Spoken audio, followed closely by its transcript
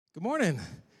Good morning.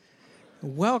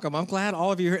 Welcome. I'm glad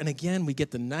all of you are here. And again, we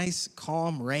get the nice,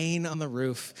 calm rain on the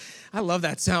roof. I love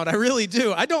that sound. I really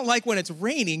do. I don't like when it's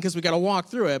raining because we got to walk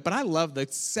through it, but I love the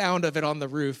sound of it on the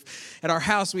roof. At our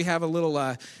house, we have a little,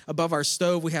 above our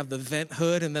stove, we have the vent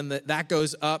hood, and then that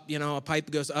goes up, a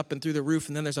pipe goes up and through the roof,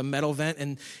 and then there's a metal vent,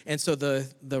 and so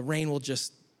the rain will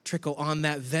just trickle on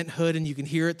that vent hood, and you can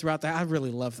hear it throughout the house. I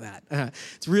really love that.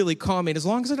 It's really calming, as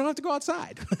long as I don't have to go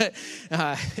outside.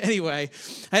 Anyway,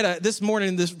 this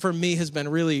morning, this for me has been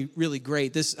really, really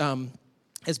great. This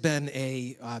has been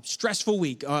a stressful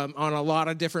week on a lot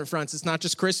of different fronts. It's not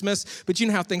just Christmas, but you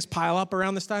know how things pile up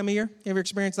around this time of year? You ever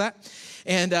experienced that?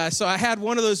 And so I had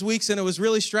one of those weeks, and it was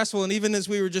really stressful. And even as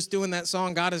we were just doing that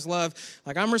song, God is Love,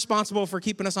 like I'm responsible for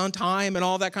keeping us on time and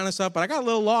all that kind of stuff. But I got a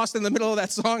little lost in the middle of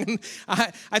that song, and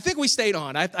I think we stayed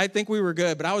on. I think we were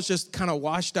good, but I was just kind of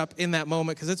washed up in that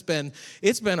moment because it's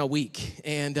been a week.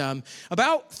 And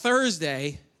about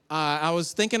Thursday, I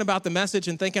was thinking about the message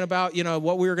and thinking about,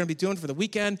 what we were going to be doing for the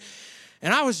weekend.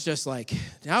 And I was just like,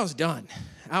 I was done.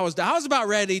 I was about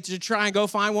ready to try and go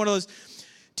find one of those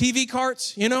TV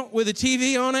carts, with a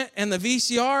TV on it and the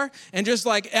VCR, and just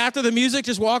like after the music,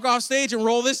 just walk off stage and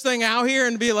roll this thing out here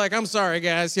and be like, I'm sorry,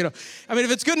 guys. If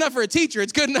it's good enough for a teacher,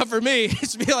 it's good enough for me.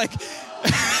 Just be like,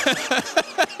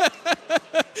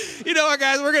 you know what,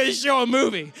 guys, we're going to show a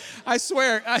movie. I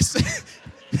swear.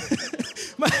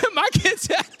 My kids,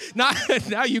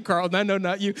 not you, Carl. No,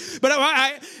 not you. But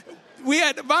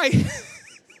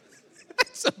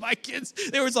so my kids,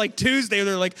 it was like Tuesday.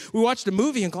 They're like, we watched a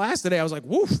movie in class today. I was like,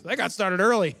 woof, that got started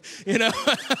early.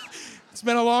 It's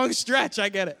been a long stretch. I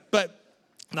get it, but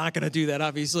not going to do that,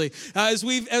 obviously. As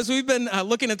we've been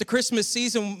looking at the Christmas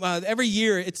season every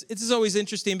year, it's always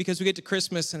interesting because we get to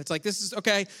Christmas and it's like, this is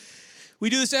okay. We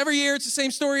do this every year. It's the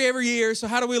same story every year. So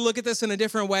how do we look at this in a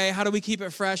different way? How do we keep it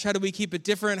fresh? How do we keep it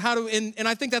different? And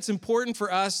I think that's important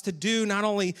for us to do, not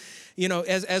only,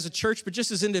 as a church, but just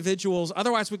as individuals.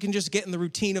 Otherwise, we can just get in the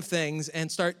routine of things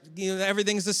and start,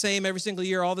 everything's the same every single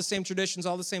year, all the same traditions,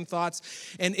 all the same thoughts.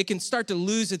 And it can start to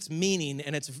lose its meaning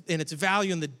and its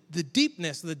value and the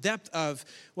deepness, the depth of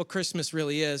what Christmas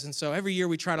really is. And so every year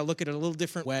we try to look at it a little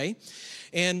different way.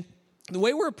 And the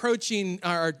way we're approaching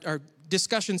our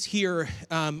discussions here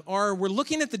we're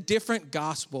looking at the different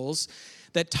gospels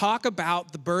that talk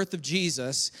about the birth of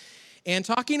Jesus and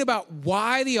talking about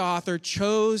why the author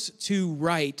chose to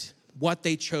write what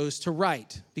they chose to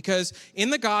write. Because in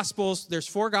the gospels, there's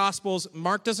 4 gospels.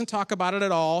 Mark doesn't talk about it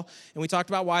at all, and we talked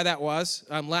about why that was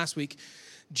last week.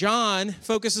 John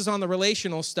focuses on the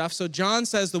relational stuff. So John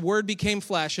says the word became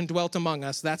flesh and dwelt among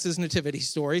us. That's his nativity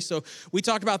story. So we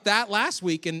talked about that last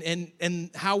week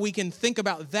and how we can think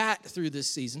about that through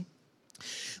this season.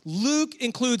 Luke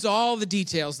includes all the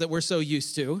details that we're so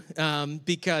used to and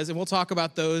we'll talk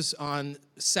about those on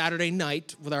Saturday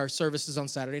night with our services on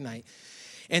Saturday night.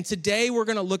 And today we're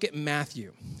going to look at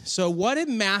Matthew. So what did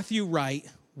Matthew write?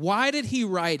 Why did he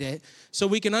write it? So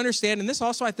we can understand, and this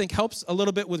also, I think, helps a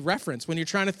little bit with reference when you're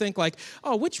trying to think like,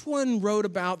 which one wrote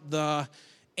about the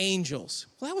angels?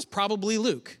 Well, that was probably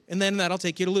Luke, and then that'll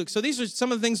take you to Luke. So these are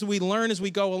some of the things that we learn as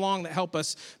we go along that help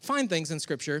us find things in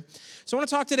Scripture. So I want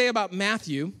to talk today about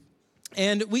Matthew,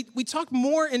 and we talked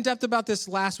more in depth about this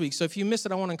last week. So if you missed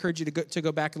it, I want to encourage you to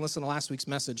go back and listen to last week's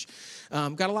message.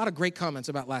 Got a lot of great comments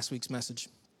about last week's message.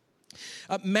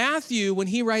 Matthew, when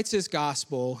he writes his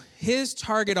gospel, his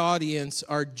target audience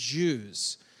are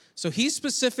Jews. So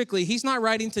he's not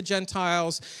writing to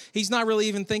Gentiles. He's not really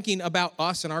even thinking about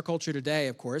us in our culture today,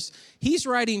 of course. He's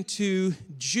writing to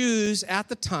Jews at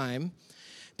the time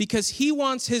because he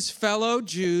wants his fellow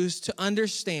Jews to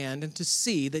understand and to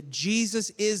see that Jesus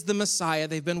is the Messiah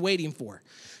they've been waiting for.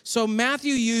 So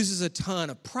Matthew uses a ton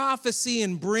of prophecy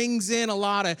and brings in a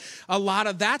lot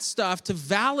of that stuff to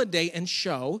validate and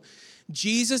show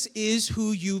Jesus is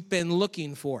who you've been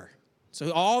looking for.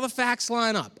 So all the facts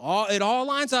line up. It all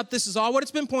lines up. This is all what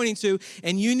it's been pointing to,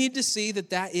 and you need to see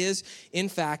that is, in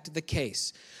fact, the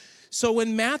case. So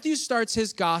when Matthew starts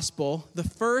his gospel, the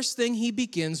first thing he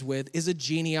begins with is a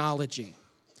genealogy.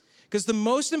 Because the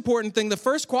most important thing, the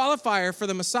first qualifier for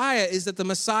the Messiah is that the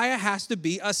Messiah has to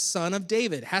be a son of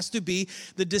David, has to be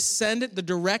the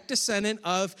direct descendant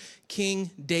of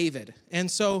King David.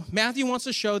 And so Matthew wants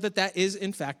to show that is,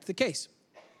 in fact, the case.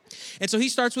 And so he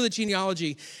starts with a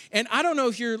genealogy. And I don't know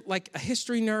if you're like a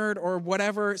history nerd or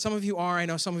whatever. Some of you are. I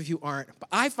know some of you aren't. But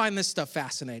I find this stuff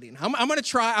fascinating. I'm going to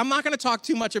try. I'm not going to talk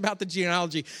too much about the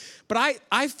genealogy. But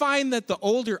I find that the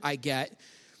older I get,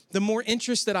 the more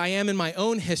interested I am in my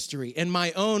own history and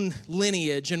my own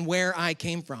lineage and where I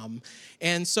came from.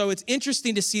 And so it's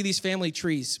interesting to see these family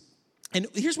trees. And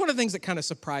here's one of the things that kind of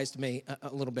surprised me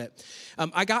a little bit.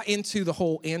 I got into the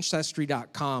whole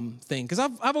Ancestry.com thing because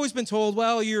I've always been told,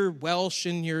 well, you're Welsh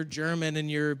and you're German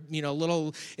and you're, a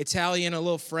little Italian, a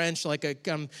little French, like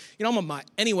I'm a mutt.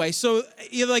 Anyway, so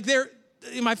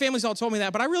my family's all told me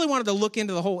that, but I really wanted to look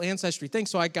into the whole Ancestry thing,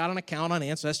 so I got an account on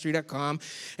Ancestry.com,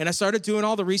 and I started doing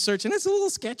all the research, and it's a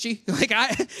little sketchy. Like,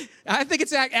 I think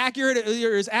it's accurate,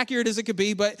 or as accurate as it could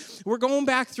be, but we're going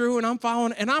back through, and I'm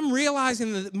following, and I'm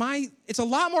realizing that it's a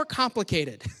lot more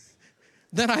complicated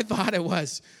than I thought it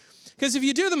was. Because if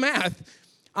you do the math,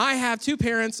 I have 2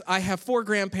 parents, I have 4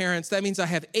 grandparents, that means I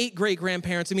have 8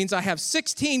 great-grandparents, it means I have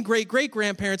 16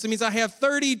 great-great-grandparents, it means I have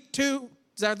 32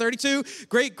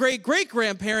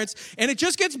 great-great-great-grandparents, and it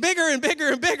just gets bigger and bigger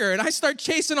and bigger, and I start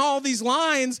chasing all these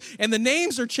lines, and the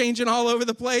names are changing all over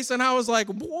the place, and I was like,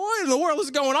 what in the world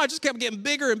is going on? I just kept getting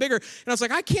bigger and bigger, and I was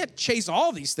like, I can't chase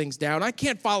all these things down. I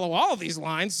can't follow all these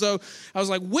lines, so I was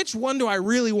like, which one do I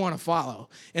really want to follow?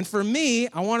 And for me,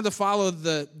 I wanted to follow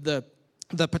the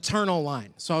paternal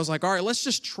line, so I was like, all right, let's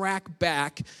just track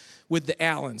back with the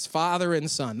Allens, father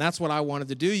and son. That's what I wanted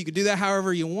to do. You could do that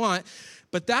however you want,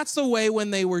 but that's the way when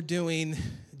they were doing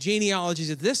genealogies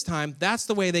at this time, that's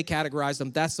the way they categorized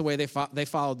them. That's the way they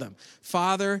followed them.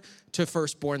 Father to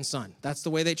firstborn son. That's the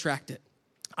way they tracked it.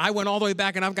 I went all the way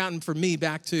back, and I've gotten, for me,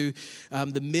 back to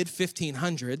the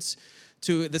mid-1500s.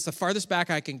 That's the farthest back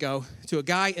I can go, to a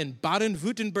guy in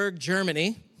Baden-Württemberg,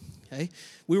 Germany. Okay.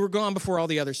 We were gone before all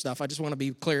the other stuff. I just want to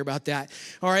be clear about that.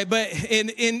 All right, but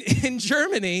in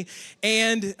Germany,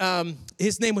 and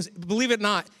his name was, believe it or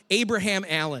not, Abraham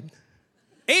Allen.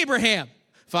 Abraham.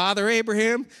 Father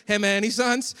Abraham had many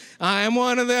sons. I am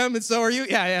one of them, and so are you.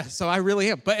 Yeah, so I really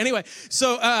am. But anyway,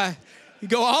 so you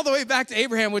go all the way back to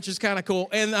Abraham, which is kind of cool.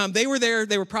 And they were there.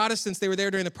 They were Protestants. They were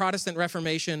there during the Protestant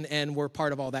Reformation and were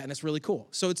part of all that, and it's really cool.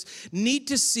 So it's neat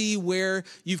to see where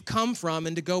you've come from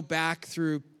and to go back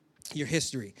through your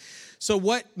history. So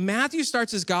what Matthew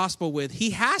starts his gospel with,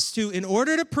 he has to, in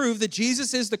order to prove that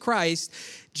Jesus is the Christ,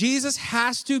 Jesus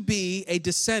has to be a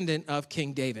descendant of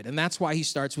King David. And that's why he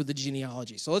starts with the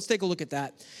genealogy. So let's take a look at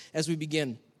that as we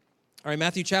begin. All right,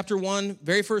 Matthew chapter 1,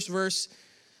 very first verse.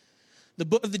 The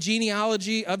book of the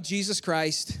genealogy of Jesus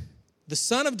Christ, the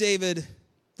son of David,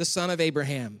 the son of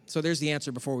Abraham. So there's the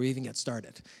answer before we even get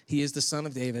started. He is the son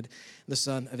of David, the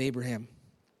son of Abraham.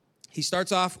 He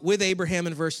starts off with Abraham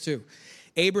in verse 2.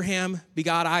 Abraham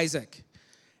begot Isaac.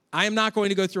 I am not going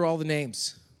to go through all the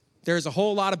names. There's a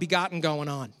whole lot of begotten going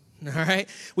on, all right?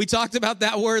 We talked about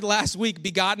that word last week.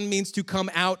 Begotten means to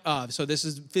come out of. So this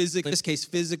is physically, in this case,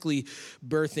 physically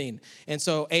birthing. And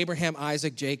so Abraham,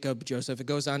 Isaac, Jacob, Joseph, it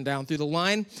goes on down through the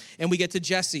line, and we get to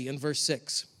Jesse in verse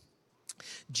 6.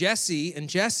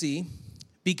 Jesse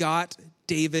begot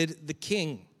David the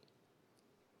king.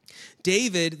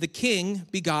 David the king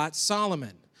begot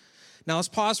Solomon. Now let's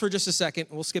pause for just a second.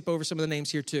 We'll skip over some of the names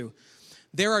here too.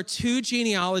 There are 2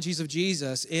 genealogies of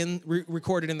Jesus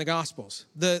recorded in the Gospels.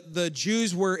 The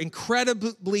Jews were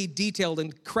incredibly detailed,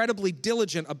 incredibly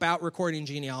diligent about recording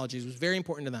genealogies. It was very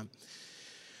important to them.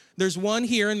 There's one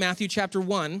here in Matthew chapter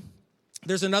 1.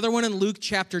 There's another one in Luke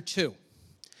chapter 2.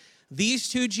 These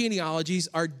 2 genealogies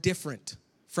are different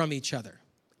from each other.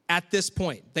 At this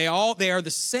point, they are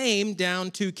the same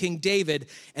down to King David,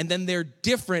 and then they're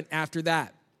different after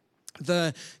that.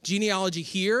 The genealogy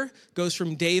here goes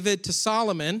from David to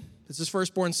Solomon. That's his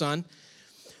firstborn son.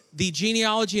 The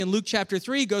genealogy in Luke chapter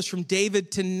 3 goes from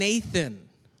David to Nathan,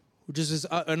 which is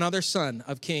another son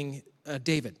of King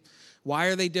David. Why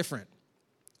are they different?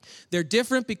 They're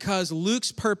different because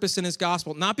Luke's purpose in his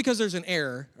gospel, not because there's an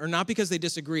error or not because they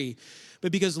disagree,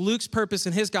 but because Luke's purpose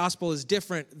in his gospel is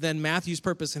different than Matthew's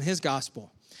purpose in his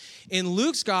gospel. In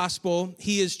Luke's gospel,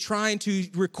 he is trying to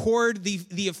record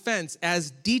the offense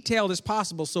as detailed as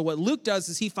possible. So what Luke does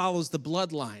is he follows the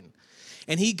bloodline.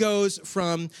 And he goes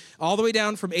from all the way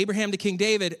down from Abraham to King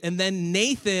David, and then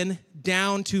Nathan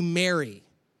down to Mary.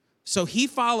 So he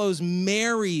follows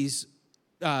Mary's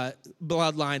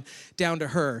bloodline down to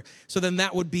her. So then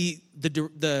that would be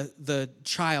the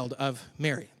child of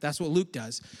Mary. That's what Luke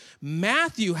does.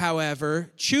 Matthew,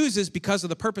 however, chooses, because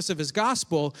of the purpose of his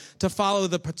gospel, to follow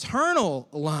the paternal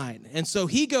line. And so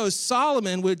he goes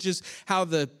Solomon, which is how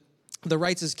the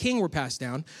rights as king were passed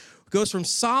down, goes from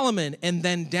Solomon and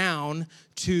then down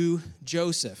to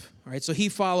Joseph. All right, so he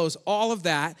follows all of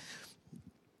that.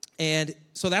 And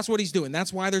so that's what he's doing.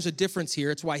 That's why there's a difference here.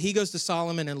 It's why he goes to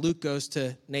Solomon and Luke goes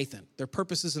to Nathan. Their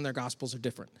purposes and their gospels are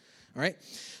different. All right?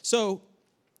 So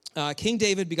King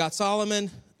David begot Solomon.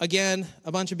 Again,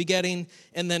 a bunch of begetting.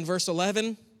 And then verse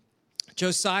 11,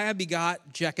 Josiah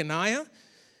begot Jeconiah.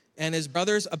 and his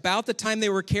brothers about the time they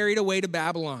were carried away to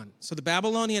Babylon. So the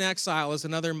Babylonian exile is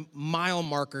another mile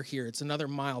marker here. It's another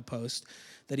milepost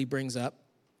that he brings up.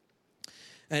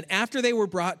 And after they were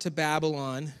brought to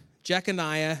Babylon,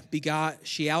 Jeconiah begot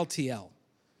Shealtiel.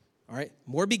 All right,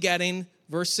 more begetting,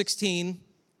 verse 16.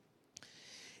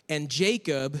 And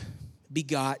Jacob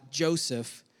begot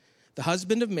Joseph, the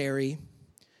husband of Mary,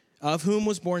 of whom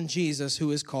was born Jesus,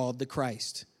 who is called the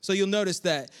Christ. So you'll notice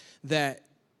that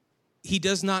he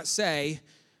does not say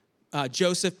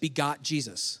Joseph begot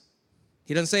Jesus.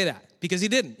 He doesn't say that because he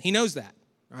didn't. He knows that,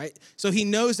 right? So he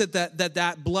knows that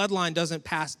bloodline doesn't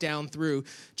pass down through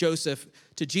Joseph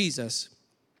to Jesus.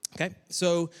 Okay,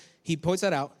 so he points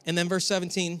that out. And then verse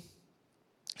 17,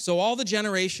 so all the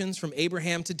generations from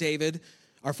Abraham to David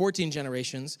are 14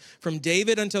 generations. From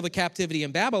David until the captivity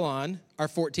in Babylon are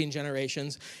 14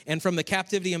 generations. And from the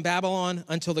captivity in Babylon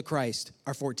until the Christ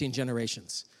are 14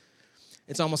 generations.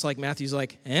 It's almost like Matthew's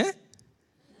like, eh?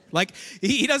 Like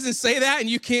he doesn't say that and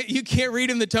you can't read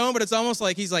him the tone, but it's almost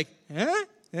like he's like, eh?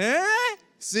 Eh?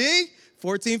 See?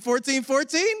 14, 14,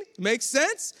 14? Makes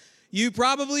sense? You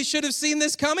probably should have seen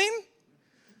this coming.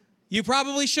 You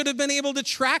probably should have been able to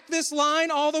track this line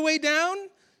all the way down.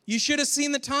 You should have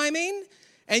seen the timing.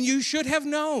 And you should have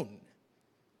known.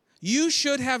 You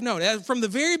should have known. From the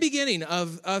very beginning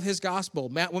of his gospel,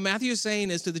 what Matthew is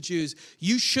saying is to the Jews,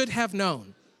 you should have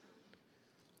known.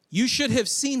 You should have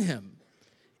seen him.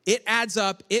 It adds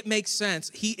up. It makes sense.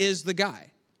 He is the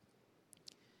guy.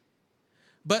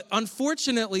 But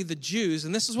unfortunately, the Jews,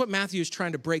 and this is what Matthew is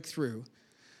trying to break through,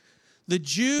 the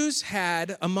Jews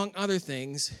had, among other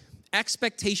things,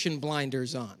 expectation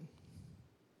blinders on.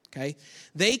 Okay?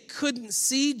 They couldn't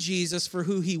see Jesus for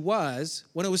who he was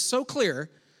when it was so clear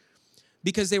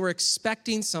because they were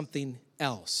expecting something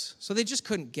else. So they just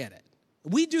couldn't get it.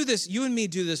 We do this, you and me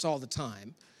do this all the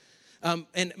time.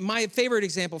 And my favorite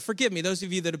example, forgive me, those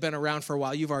of you that have been around for a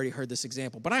while, you've already heard this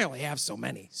example, but I only have so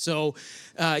many. So,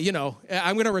 I'm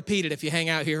going to repeat it if you hang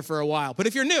out here for a while. But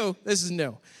if you're new, this is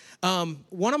new.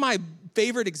 One of my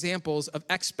favorite examples of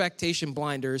expectation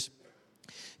blinders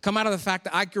come out of the fact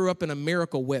that I grew up in a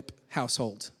Miracle Whip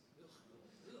household.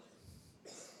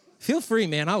 Feel free,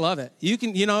 man. I love it. You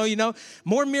can,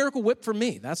 more Miracle Whip for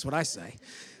me. That's what I say,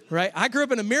 right? I grew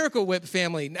up in a Miracle Whip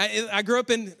family. I grew up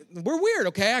we're weird,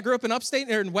 okay? I grew up in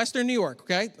upstate, or in Western New York,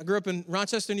 okay? I grew up in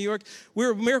Rochester, New York. We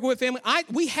were a Miracle Whip family.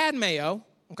 We had mayo,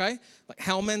 okay? Like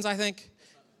Hellman's, I think,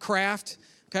 Kraft,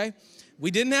 okay? We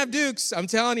didn't have Dukes, I'm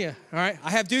telling you, all right? I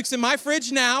have Dukes in my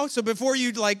fridge now, so before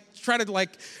you, try to,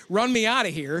 run me out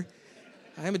of here,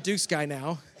 I am a Dukes guy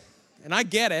now, and I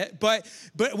get it, but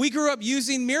we grew up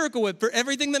using Miracle Whip for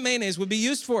everything that mayonnaise would be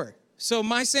used for. So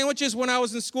my sandwiches, when I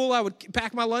was in school, I would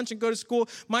pack my lunch and go to school.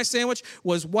 My sandwich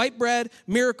was white bread,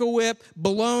 Miracle Whip,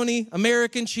 bologna,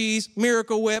 American cheese,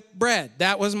 Miracle Whip, bread.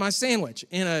 That was my sandwich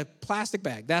in a plastic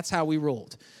bag. That's how we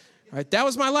rolled, all right? That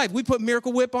was my life. We put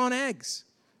Miracle Whip on eggs.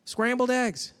 Scrambled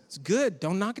eggs. It's good.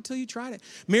 Don't knock it till you tried it.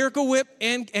 Miracle Whip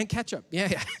and ketchup.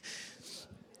 Yeah.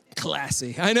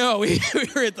 Classy. I know. We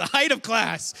were at the height of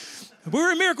class. We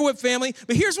were a Miracle Whip family.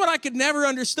 But here's what I could never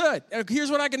understood.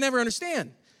 Here's what I could never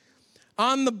understand.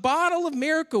 On the bottle of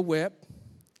Miracle Whip,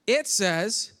 it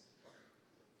says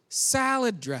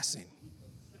salad dressing.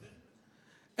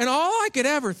 And all I could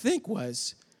ever think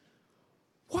was,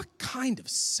 what kind of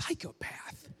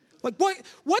psychopath?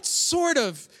 What sort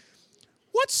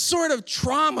of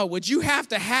trauma would you have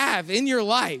to have in your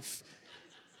life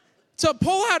to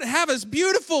pull out and have this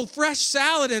beautiful fresh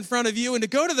salad in front of you and to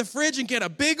go to the fridge and get a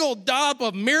big old dollop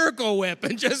of Miracle Whip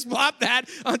and just plop that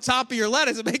on top of your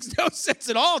lettuce? It makes no sense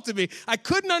at all to me. I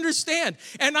couldn't understand.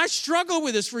 And I struggled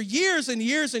with this for years and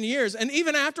years and years. And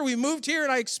even after we moved here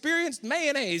and I experienced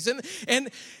mayonnaise and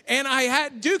I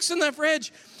had Dukes in the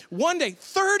fridge, one day,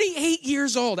 38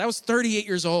 years old, I was 38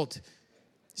 years old,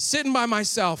 sitting by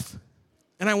myself.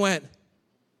 And I went,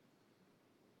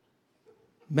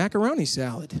 macaroni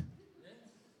salad,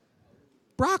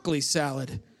 broccoli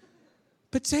salad,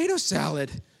 potato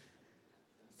salad.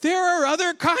 There are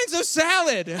other kinds of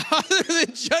salad other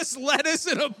than just lettuce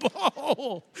in a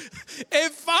bowl.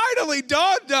 It finally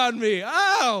dawned on me.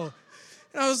 Oh.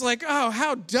 And I was like, oh,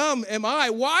 how dumb am I?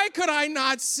 Why could I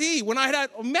not see when I had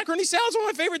macaroni salad is one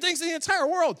of my favorite things in the entire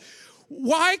world.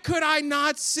 Why could I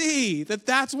not see that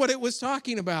that's what it was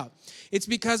talking about? It's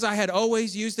because I had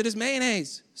always used it as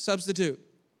mayonnaise substitute,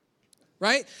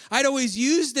 right? I'd always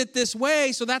used it this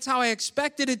way, so that's how I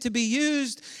expected it to be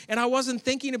used, and I wasn't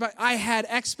thinking about, I had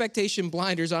expectation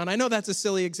blinders on. I know that's a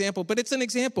silly example, but it's an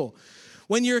example.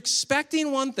 When you're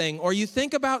expecting one thing or you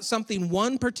think about something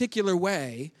one particular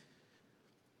way,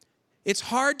 it's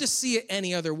hard to see it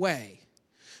any other way.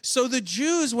 So the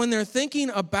Jews, when they're thinking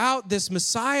about this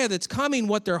Messiah that's coming,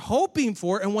 what they're hoping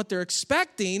for and what they're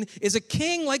expecting is a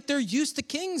king like they're used to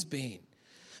kings being.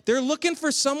 They're looking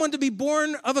for someone to be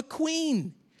born of a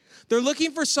queen. They're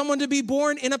looking for someone to be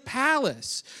born in a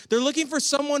palace. They're looking for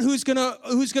someone who's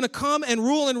gonna come and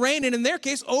rule and reign, and in their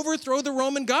case, overthrow the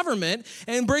Roman government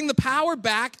and bring the power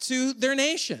back to their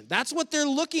nation. That's what they're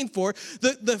looking for.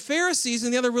 The Pharisees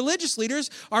and the other religious leaders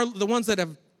are the ones that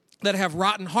have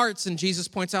rotten hearts, and Jesus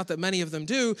points out that many of them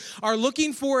do, are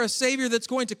looking for a Savior that's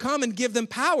going to come and give them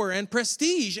power and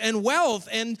prestige and wealth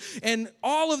and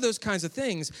all of those kinds of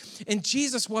things. And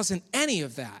Jesus wasn't any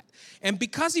of that. And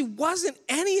because he wasn't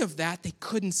any of that, they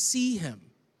couldn't see him.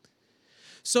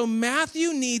 So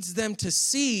Matthew needs them to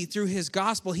see through his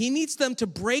gospel. He needs them to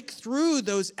break through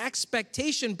those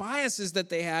expectation biases that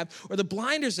they have, or the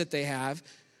blinders that they have,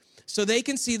 so they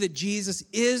can see that Jesus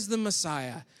is the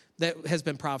Messiah that has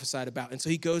been prophesied about. And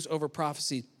so he goes over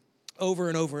prophecy over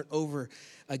and over and over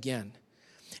again.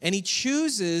 And he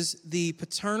chooses the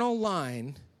paternal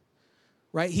line,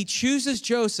 right? He chooses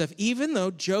Joseph, even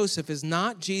though Joseph is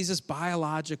not Jesus'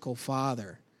 biological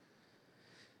father.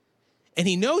 And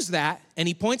he knows that, and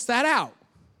he points that out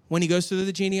when he goes through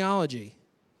the genealogy,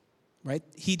 right?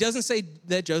 He doesn't say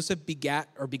that Joseph begat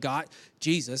or begot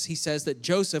Jesus. He says that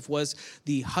Joseph was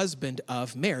the husband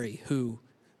of Mary, who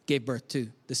gave birth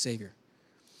to the Savior.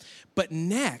 But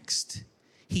next,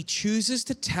 he chooses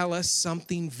to tell us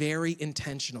something very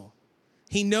intentional.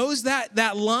 He knows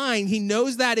that line, he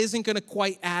knows that isn't going to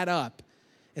quite add up.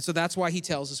 And so that's why he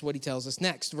tells us what he tells us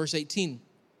next. Verse 18.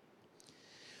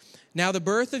 Now the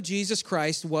birth of Jesus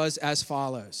Christ was as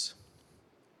follows.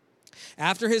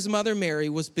 After his mother Mary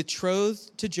was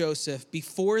betrothed to Joseph,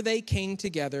 before they came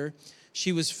together,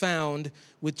 she was found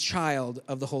with child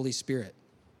of the Holy Spirit.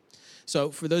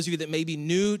 So for those of you that may be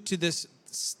new to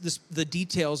the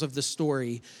details of the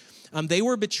story, they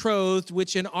were betrothed,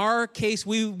 which in our case,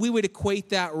 we would equate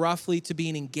that roughly to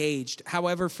being engaged.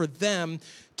 However, for them,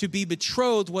 to be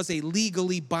betrothed was a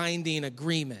legally binding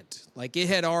agreement. Like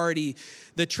the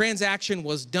transaction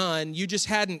was done. You just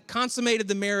hadn't consummated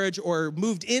the marriage or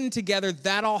moved in together.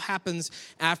 That all happens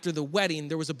after the wedding.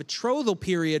 There was a betrothal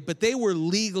period, but they were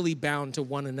legally bound to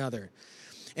one another.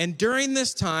 And during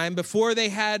this time, before they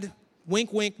had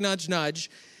wink, wink, nudge, nudge,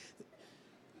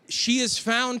 she is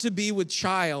found to be with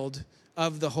child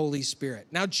of the Holy Spirit.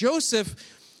 Now, Joseph,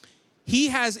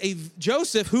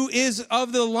 who is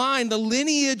of the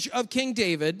lineage of King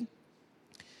David,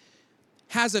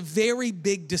 has a very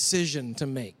big decision to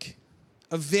make.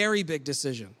 A very big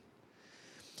decision.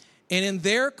 And in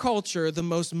their culture, the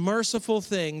most merciful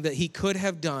thing that he could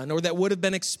have done, or that would have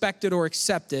been expected or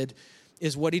accepted,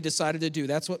 is what he decided to do.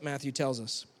 That's what Matthew tells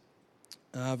us.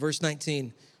 Verse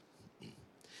 19.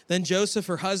 Then Joseph,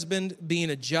 her husband, being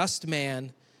a just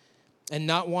man and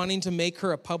not wanting to make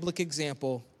her a public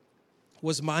example,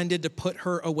 was minded to put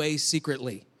her away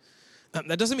secretly.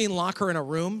 That doesn't mean lock her in a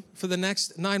room for the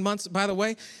next 9 months, by the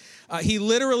way. He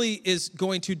literally is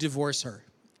going to divorce her.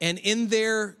 And in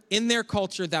their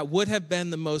culture, that would have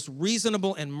been the most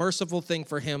reasonable and merciful thing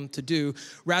for him to do,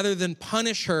 rather than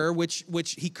punish her, which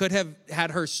he could have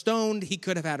had her stoned, he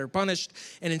could have had her punished,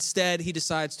 and instead he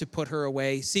decides to put her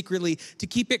away secretly, to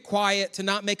keep it quiet, to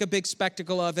not make a big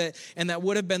spectacle of it, and that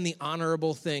would have been the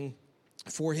honorable thing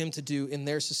for him to do in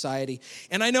their society.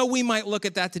 And I know we might look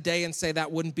at that today and say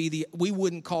we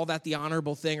wouldn't call that the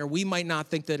honorable thing, or we might not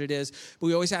think that it is, but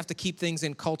we always have to keep things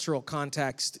in cultural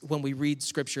context when we read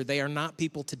scripture. They are not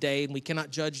people today, and we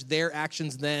cannot judge their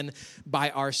actions then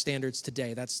by our standards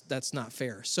today. That's not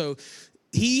fair. So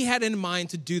he had in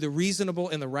mind to do the reasonable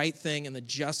and the right thing and the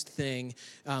just thing,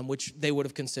 which they would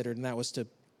have considered, and that was to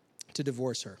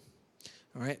divorce her.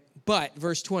 All right. But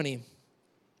verse 20,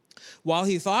 while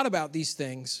he thought about these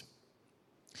things,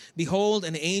 behold,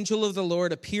 an angel of the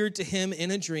Lord appeared to him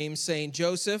in a dream, saying,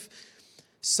 Joseph,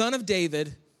 son of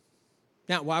David.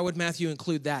 Now, why would Matthew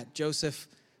include that? Joseph,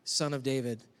 son of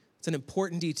David. It's an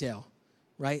important detail,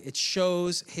 right? It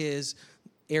shows his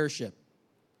heirship.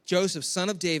 Joseph, son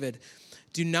of David,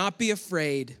 do not be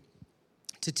afraid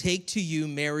to take to you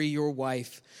Mary, your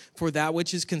wife, for that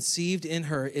which is conceived in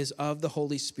her is of the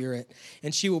Holy Spirit.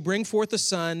 And she will bring forth a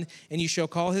son, and you shall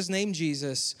call his name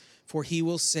Jesus, for he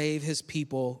will save his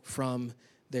people from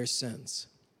their sins.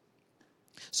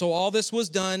 So all this was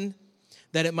done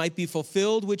that it might be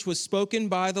fulfilled, which was spoken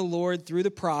by the Lord through the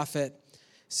prophet,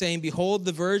 saying, behold,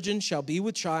 the virgin shall be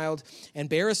with child and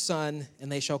bear a son,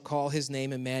 and they shall call his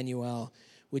name Emmanuel,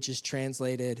 which is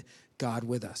translated God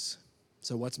with us.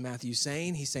 So what's Matthew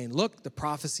saying? He's saying, look, the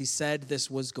prophecy said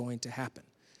this was going to happen.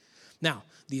 Now,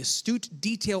 the astute,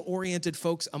 detail-oriented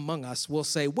folks among us will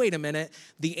say, wait a minute,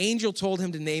 the angel told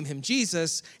him to name him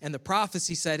Jesus, and the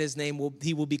prophecy said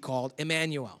he will be called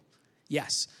Emmanuel.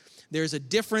 Yes, there's a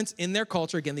difference in their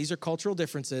culture. Again, these are cultural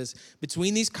differences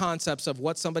between these concepts of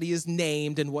what somebody is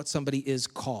named and what somebody is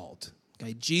called.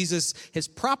 Okay, Jesus, his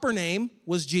proper name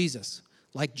was Jesus,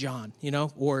 like John,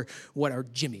 or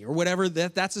Jimmy, or whatever,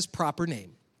 that's his proper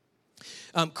name.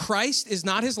 Christ is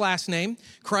not his last name.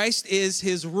 Christ is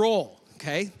his role.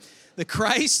 Okay, the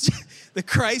Christ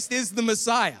is the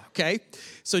Messiah. Okay,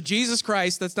 so Jesus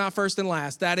Christ, that's not first and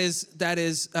last. That is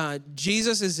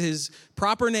Jesus is his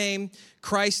proper name.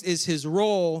 Christ is his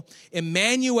role.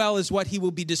 Emmanuel is what he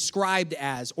will be described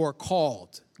as or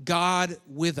called. God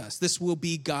with us. This will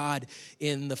be God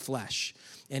in the flesh.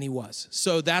 And he was.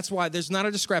 So that's why there's not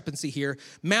a discrepancy here.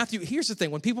 Matthew, here's the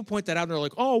thing. When people point that out, they're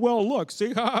like, oh, well, look,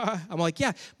 see? I'm like,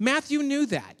 yeah, Matthew knew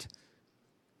that.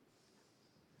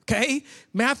 Okay?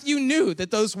 Matthew knew that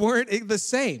those weren't the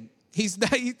same. He's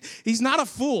not a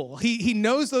fool. He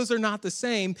knows those are not the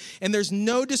same, and there's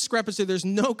no discrepancy. There's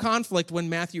no conflict when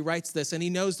Matthew writes this, and he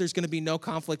knows there's going to be no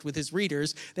conflict with his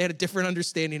readers. They had a different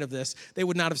understanding of this. They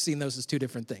would not have seen those as two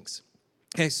different things.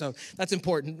 Okay, so that's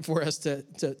important for us to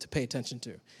pay attention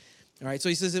to. All right, so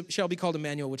he says, it shall be called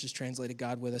Emmanuel, which is translated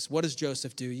God with us. What does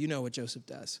Joseph do? You know what Joseph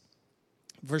does.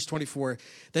 Verse 24,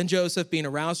 then Joseph, being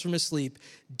aroused from his sleep,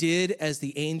 did as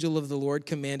the angel of the Lord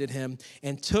commanded him,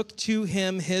 and took to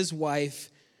him his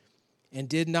wife, and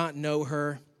did not know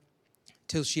her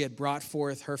till she had brought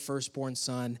forth her firstborn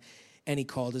son, and he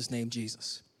called his name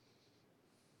Jesus.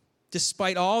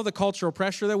 Despite all the cultural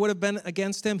pressure that would have been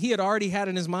against him, he had already had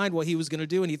in his mind what he was going to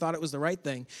do, and he thought it was the right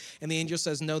thing. And the angel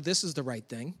says, no, this is the right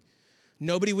thing.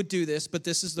 Nobody would do this, but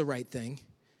this is the right thing.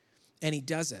 And he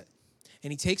does it.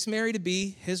 And he takes Mary to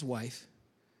be his wife,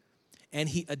 and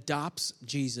he adopts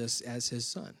Jesus as his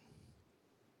son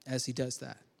as he does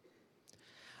that.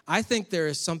 I think there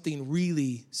is something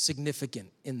really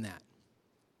significant in that.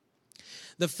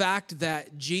 The fact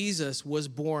that Jesus was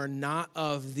born not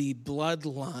of the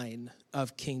bloodline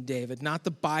of King David, not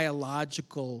the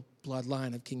biological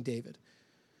bloodline of King David,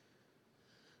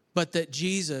 but that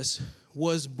Jesus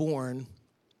was born,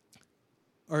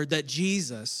 or that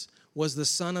Jesus was the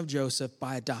son of Joseph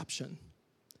by adoption.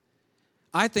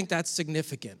 I think that's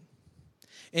significant.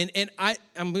 And I've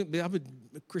been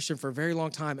a Christian for a very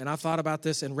long time, and I've thought about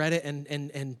this and read it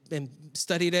and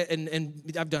studied it, and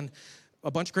I've done a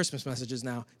bunch of Christmas messages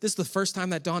now. This is the first time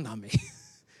that dawned on me.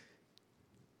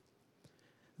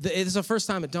 It's the first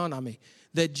time it dawned on me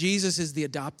that Jesus is the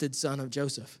adopted son of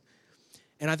Joseph.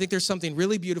 And I think there's something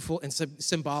really beautiful and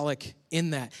symbolic in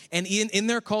that. And in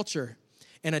their culture,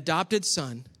 an adopted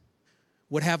son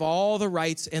would have all the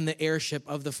rights and the heirship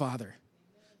of the father,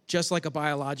 just like a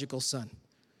biological son.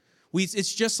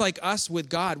 It's just like us with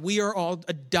God. We are all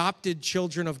adopted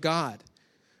children of God.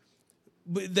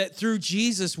 That through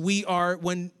Jesus, we are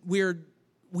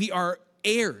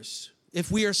heirs.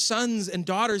 If we are sons and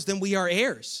daughters, then we are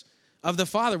heirs of the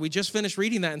Father. We just finished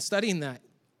reading that and studying that.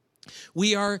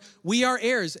 We are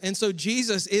heirs. And so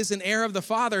Jesus is an heir of the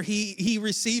Father. He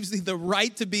receives the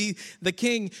right to be the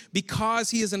king because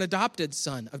he is an adopted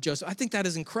son of Joseph. I think that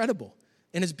is incredible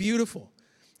and it's beautiful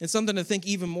and something to think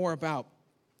even more about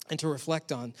and to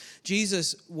reflect on.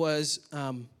 Jesus was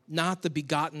not the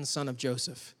begotten son of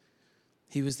Joseph.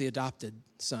 He was the adopted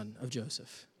son of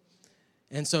Joseph.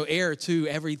 And so heir to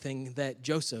everything that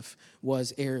Joseph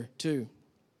was heir to.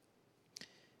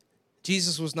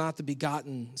 Jesus was not the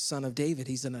begotten son of David.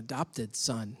 He's an adopted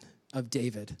son of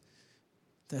David.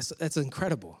 That's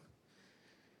incredible.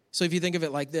 So if you think of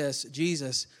it like this,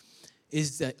 Jesus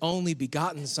is the only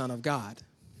begotten son of God,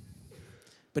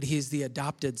 but he is the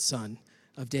adopted son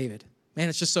of David. Man,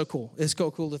 it's just so cool. It's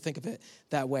so cool to think of it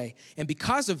that way. And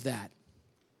because of that,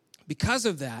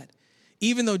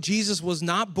 even though Jesus was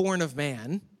not born of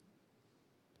man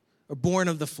or born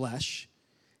of the flesh,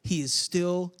 he is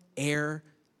still heir.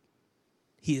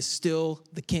 He is still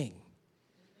the king.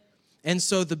 And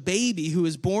so the baby who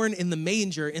is born in the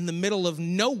manger in the middle of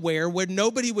nowhere where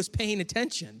nobody was paying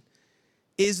attention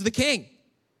is the king.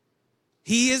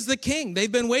 He is the king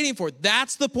they've been waiting for.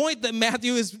 That's the point that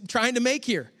Matthew is trying to make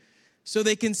here. So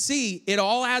they can see it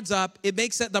all adds up. It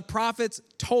makes that the prophets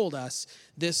told us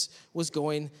this was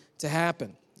going to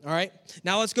happen. All right.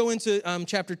 Now let's go into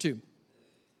chapter 2.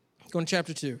 Go into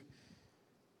chapter 2.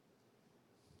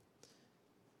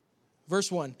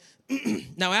 Verse 1.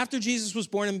 Now after Jesus was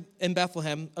born in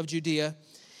Bethlehem of Judea,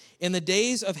 in the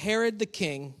days of Herod the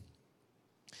king,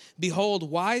 behold,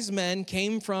 wise men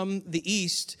from the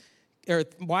east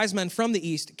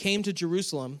came to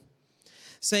Jerusalem,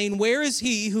 saying, "Where is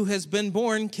he who has been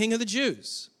born King of the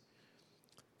Jews?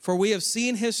 For we have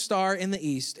seen his star in the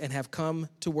east and have come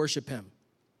to worship him."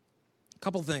 A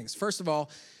couple things. First of all,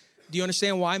 do you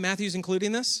understand why Matthew's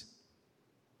including this?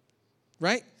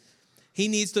 Right? He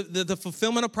needs the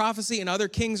fulfillment of prophecy, and other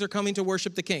kings are coming to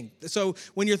worship the king. So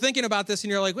when you're thinking about this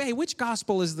and you're like, hey, which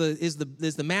gospel is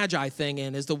the Magi thing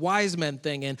in, is the wise men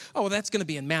thing in? Oh, well, that's going to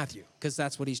be in Matthew, because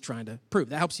that's what he's trying to prove.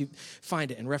 That helps you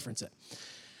find it and reference it.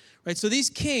 Right, so these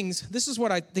kings, this is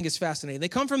what I think is fascinating. They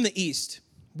come from the east.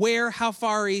 Where, how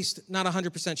far east, not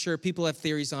 100% sure. People have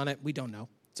theories on it. We don't know.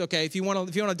 It's okay. If you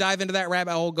want to dive into that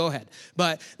rabbit hole, go ahead.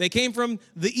 But they came from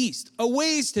the east, a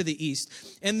ways to the east.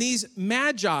 And these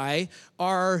magi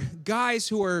are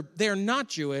guys they're not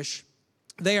Jewish.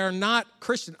 They are not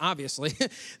Christian, obviously.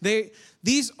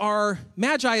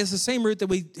 Magi is the same root that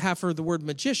we have for the word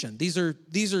magician. These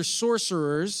are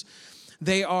sorcerers.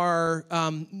 They are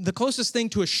the closest thing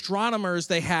to astronomers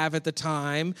they have at the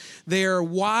time. They're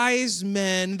wise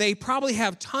men. They probably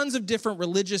have tons of different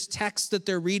religious texts that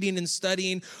they're reading and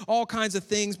studying, all kinds of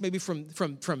things, maybe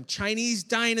from Chinese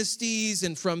dynasties,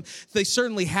 and they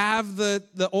certainly have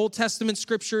the Old Testament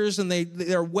scriptures, and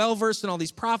they're well-versed in all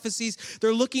these prophecies.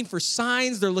 They're looking for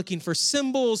signs. They're looking for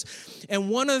symbols.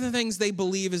 And one of the things they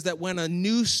believe is that when a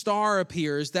new star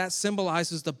appears, that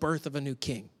symbolizes the birth of a new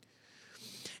king.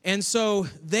 And so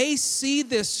they see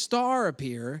this star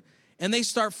appear, and they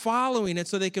start following it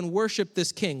so they can worship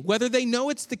this king. Whether they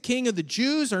know it's the king of the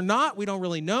Jews or not, we don't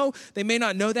really know. They may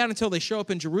not know that until they show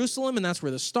up in Jerusalem, and that's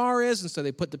where the star is, and so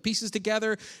they put the pieces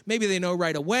together. Maybe they know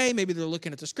right away. Maybe they're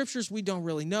looking at the scriptures. We don't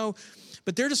really know.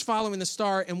 But they're just following the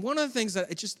star. And one of the things that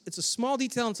it's a small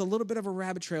detail, and it's a little bit of a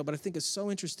rabbit trail, but I think is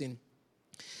so interesting,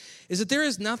 is that there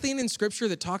is nothing in Scripture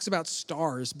that talks about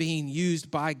stars being used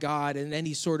by God in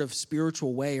any sort of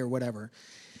spiritual way or whatever.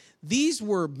 These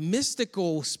were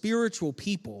mystical, spiritual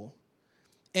people,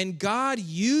 and God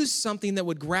used something that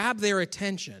would grab their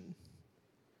attention,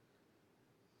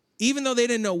 even though they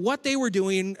didn't know what they were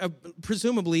doing,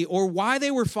 presumably, or why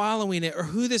they were following it, or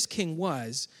who this king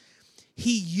was.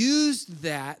 He used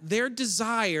their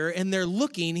desire and their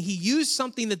looking, he used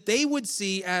something that they would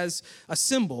see as a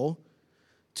symbol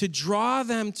to draw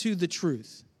them to the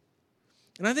truth.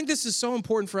 And I think this is so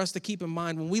important for us to keep in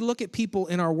mind when we look at people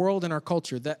in our world and our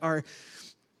culture that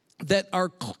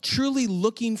are truly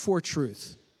looking for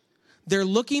truth. They're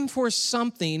looking for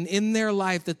something in their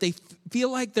life that they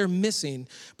feel like they're missing,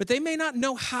 but they may not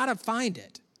know how to find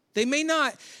it. They may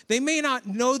not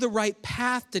know the right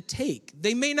path to take.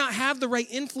 They may not have the right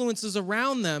influences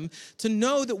around them to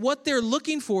know that what they're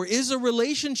looking for is a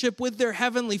relationship with their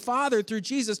Heavenly Father through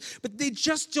Jesus, but they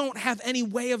just don't have any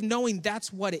way of knowing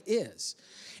that's what it is.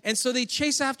 And so they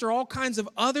chase after all kinds of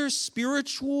other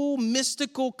spiritual,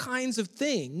 mystical kinds of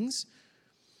things,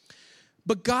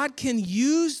 but God can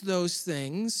use those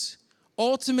things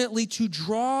ultimately to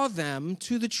draw them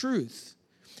to the truth.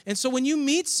 And so when you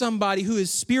meet somebody who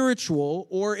is spiritual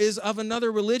or is of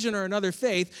another religion or another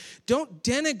faith, don't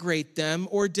denigrate them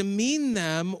or demean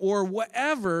them or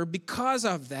whatever because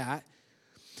of that.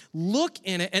 Look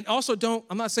in it, and also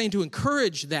I'm not saying to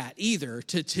encourage that either,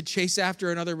 to chase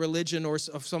after another religion or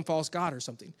of some false god or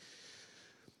something.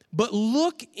 But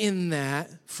look in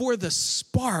that for the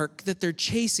spark that they're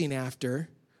chasing after.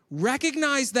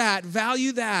 Recognize that,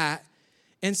 value that,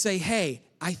 and say, hey,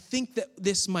 I think that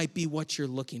this might be what you're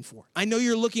looking for. I know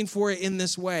you're looking for it in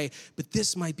this way, but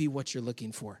this might be what you're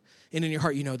looking for. And in your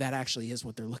heart, you know that actually is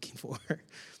what they're looking for.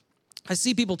 I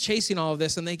see people chasing all of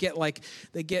this, and they get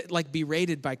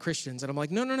berated by Christians. And I'm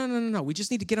like, no. We just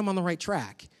need to get them on the right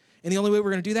track. And the only way we're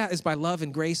going to do that is by love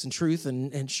and grace and truth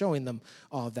and showing them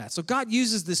all of that. So God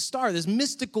uses this star, this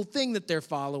mystical thing that they're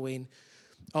following,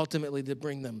 ultimately to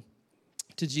bring them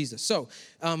to Jesus. So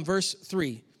verse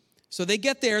 3. So they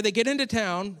get there, they get into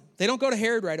town. They don't go to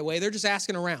Herod right away. They're just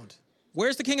asking around.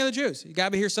 Where's the king of the Jews? You got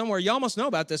to be here somewhere. Y'all must know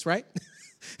about this, right?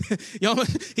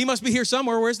 He must be here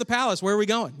somewhere. Where's the palace? Where are we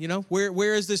going?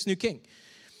 Where is this new king?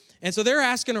 And so they're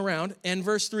asking around. And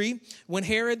verse 3, when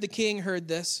Herod the king heard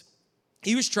this,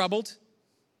 he was troubled.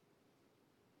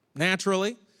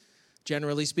 Naturally,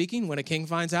 generally speaking, when a king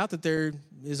finds out that there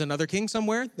is another king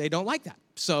somewhere, they don't like that.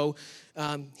 So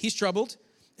he's troubled.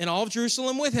 And all of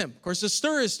Jerusalem with him. Of course, the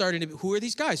stir is starting to be, who are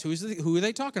these guys? Who are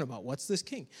they talking about? What's this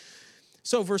king?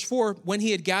 So verse 4, when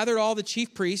he had gathered all the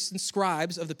chief priests and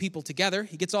scribes of the people together,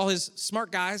 he gets all his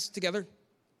smart guys together.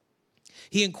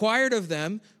 He inquired of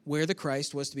them where the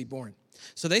Christ was to be born.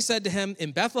 So they said to him,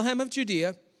 in Bethlehem of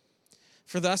Judea,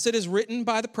 for thus it is written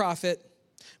by the prophet,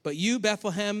 but you,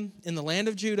 Bethlehem, in the land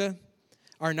of Judah,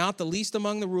 are not the least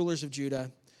among the rulers of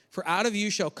Judah, For out of you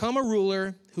shall come a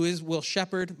ruler who will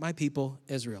shepherd my people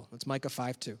Israel. That's Micah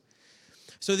 5:2.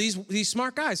 So these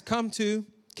smart guys come to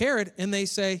Herod and they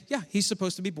say, yeah, he's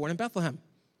supposed to be born in Bethlehem.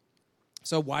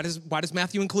 So why does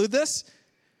Matthew include this?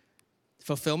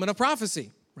 Fulfillment of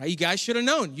prophecy, right? You guys should have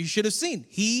known. You should have seen.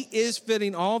 He is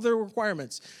fitting all the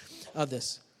requirements of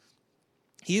this.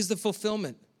 He is the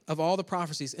fulfillment of all the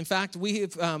prophecies. In fact, we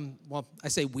have,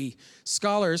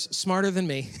 scholars smarter than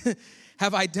me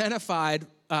have identified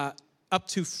up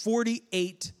to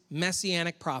 48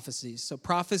 messianic prophecies. So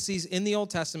prophecies in the Old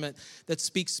Testament that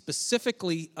speak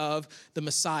specifically of the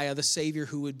Messiah, the Savior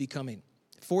who would be coming.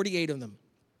 48 of them.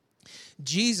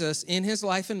 Jesus, in his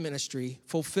life and ministry,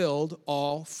 fulfilled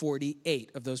all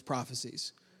 48 of those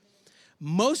prophecies.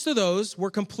 Most of those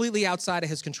were completely outside of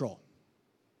his control,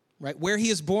 right? Where he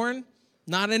is born,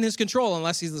 not in his control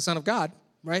unless he's the Son of God,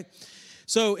 right?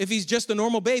 So if he's just a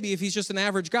normal baby, if he's just an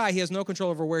average guy, he has no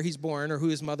control over where he's born or who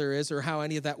his mother is or how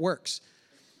any of that works.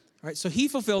 All right, so he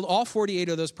fulfilled all 48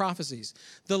 of those prophecies.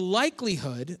 The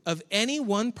likelihood of any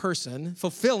one person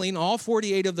fulfilling all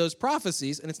 48 of those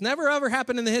prophecies, and it's never ever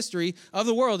happened in the history of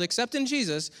the world except in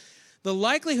Jesus, the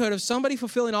likelihood of somebody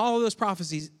fulfilling all of those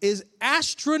prophecies is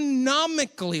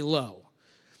astronomically low.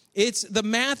 The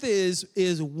math is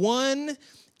 1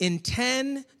 in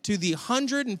 10 to the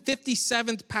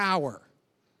 157th power.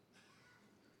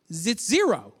 It's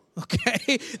zero.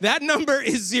 Okay, that number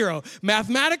is zero.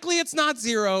 Mathematically, it's not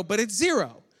zero, but it's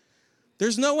zero.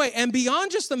 There's no way. And beyond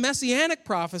just the messianic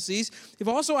prophecies, they've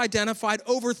also identified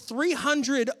over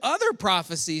 300 other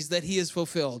prophecies that he has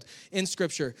fulfilled in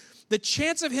Scripture. The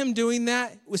chance of him doing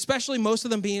that, especially most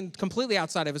of them being completely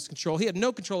outside of his control, he had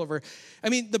no control over. I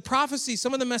mean, the prophecies,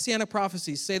 some of the messianic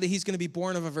prophecies say that he's going to be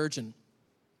born of a virgin.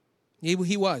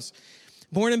 He was.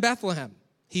 Born in Bethlehem.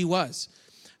 He was.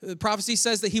 The prophecy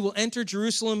says that he will enter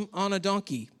Jerusalem on a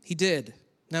donkey. He did.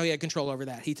 Now he had control over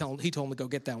that. He told him to go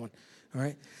get that one. All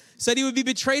right. Said he would be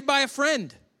betrayed by a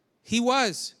friend. He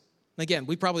was. Again,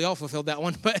 we probably all fulfilled that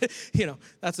one, but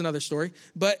that's another story.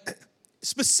 But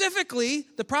specifically,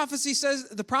 the prophecy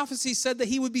said that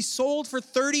he would be sold for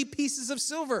 30 pieces of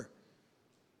silver.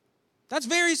 That's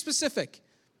very specific.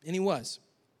 And he was.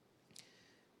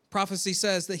 Prophecy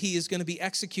says that he is going to be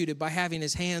executed by having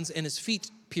his hands and his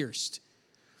feet pierced.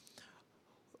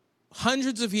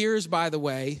 Hundreds of years, by the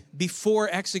way, before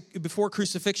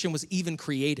crucifixion was even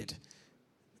created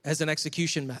as an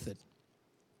execution method.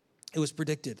 It was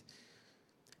predicted. It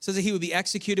says that he would be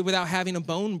executed without having a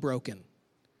bone broken,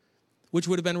 which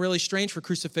would have been really strange for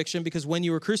crucifixion because when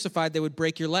you were crucified, they would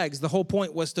break your legs. The whole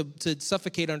point was to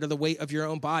suffocate under the weight of your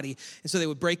own body. And so they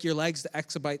would break your legs to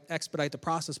expedite the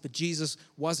process, but Jesus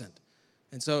wasn't.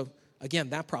 And so,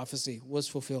 again, that prophecy was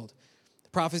fulfilled.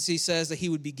 Prophecy says that he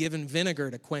would be given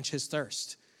vinegar to quench his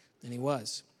thirst, and he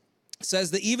was. It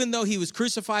says that even though he was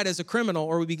crucified as a criminal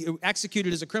or would be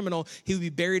executed as a criminal, he would be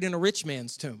buried in a rich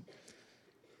man's tomb,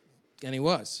 and he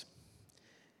was.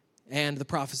 And the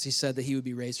prophecy said that he would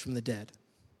be raised from the dead,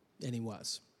 and he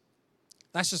was.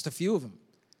 That's just a few of them.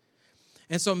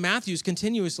 And so Matthew's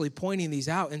continuously pointing these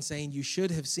out and saying, you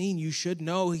should have seen, you should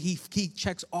know. He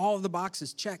checks all of the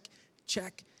boxes. Check,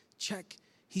 check, check.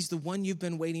 He's the one you've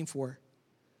been waiting for.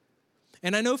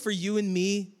 And I know for you and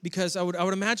me, because I would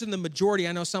imagine the majority,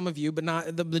 I know some of you, but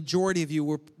not the majority of you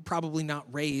were probably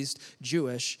not raised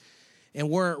Jewish and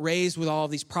weren't raised with all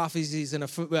of these prophecies and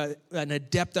an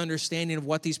adept understanding of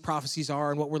what these prophecies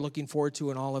are and what we're looking forward to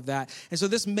and all of that. And so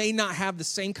this may not have the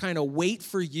same kind of weight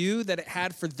for you that it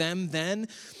had for them then,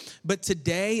 but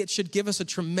today it should give us a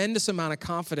tremendous amount of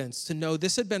confidence to know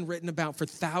this had been written about for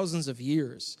thousands of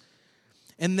years.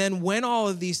 And then when all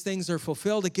of these things are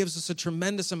fulfilled, it gives us a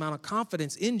tremendous amount of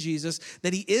confidence in Jesus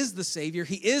that he is the Savior,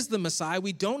 he is the Messiah.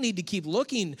 We don't need to keep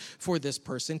looking for this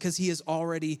person because he has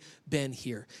already been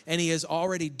here and he has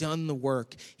already done the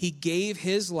work. He gave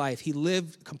his life. He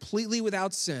lived completely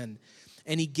without sin,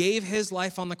 and he gave his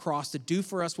life on the cross to do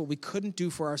for us what we couldn't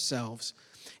do for ourselves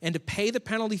and to pay the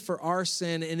penalty for our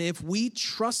sin. And if we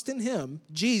trust in him,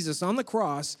 Jesus on the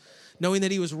cross, knowing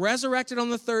that he was resurrected on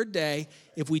the third day,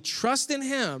 if we trust in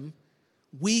him,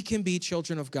 we can be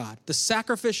children of God. The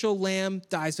sacrificial lamb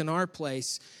dies in our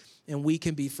place, and we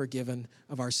can be forgiven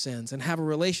of our sins and have a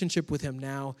relationship with him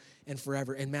now and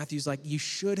forever. And Matthew's like, you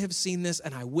should have seen this,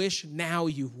 and I wish now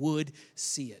you would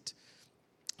see it,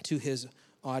 to his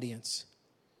audience.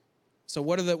 So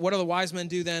what do the wise men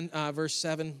do then? Verse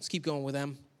 7, let's keep going with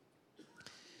them.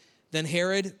 Then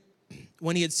Herod,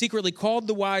 when he had secretly called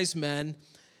the wise men,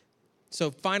 so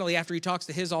finally, after he talks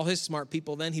to all his smart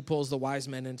people, then he pulls the wise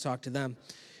men and talks to them.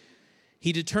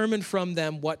 He determined from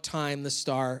them what time the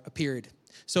star appeared.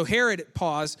 So Herod,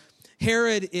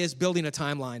 Herod is building a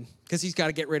timeline because he's got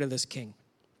to get rid of this king.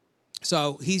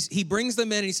 So he brings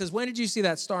them in and he says, when did you see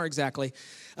that star exactly?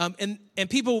 And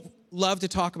people love to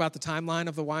talk about the timeline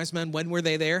of the wise men. When were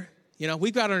they there? You know,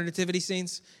 we've got our nativity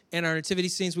scenes. And our nativity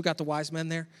scenes, we've got the wise men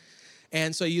there.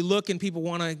 And so you look and people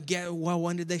want to get, well,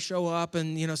 when did they show up?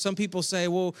 And, you know, some people say,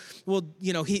 well,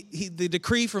 you know, the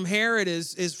decree from Herod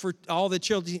is for all the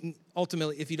children.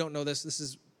 Ultimately, if you don't know this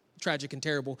is tragic and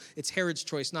terrible. It's Herod's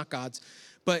choice, not God's.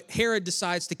 But Herod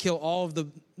decides to kill all of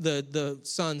the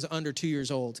sons under 2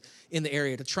 years old in the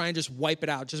area to try and just wipe it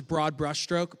out, just broad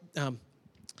brushstroke,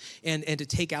 and to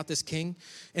take out this king.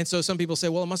 And so some people say,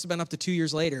 well, it must have been up to 2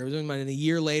 years later. It was a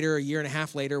year later, a year and a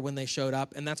half later when they showed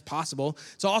up, and that's possible.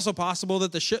 It's also possible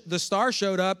that the star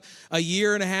showed up a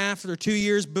year and a half or 2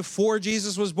 years before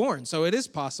Jesus was born. So it is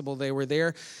possible they were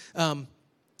there. And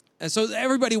so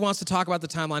everybody wants to talk about the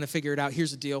timeline and figure it out. Here's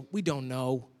the deal. We don't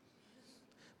know.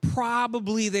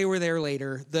 Probably they were there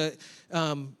later.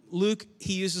 Luke,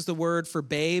 he uses the word for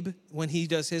babe when he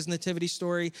does his nativity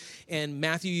story, and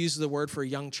Matthew uses the word for a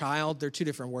young child. They're two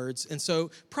different words. And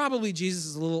so probably Jesus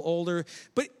is a little older.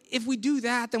 But if we do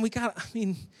that, then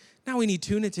now we need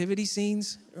two nativity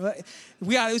scenes. So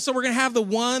we're going to have the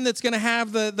one that's going to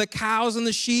have the cows and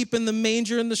the sheep and the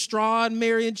manger and the straw and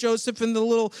Mary and Joseph and the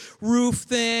little roof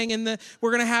thing. And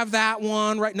we're going to have that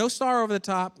one, right? No star over the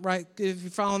top, right? If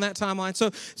you're following that timeline.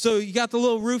 So you got the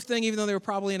little roof thing, even though they were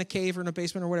probably in a cave or in a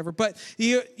basement or whatever. But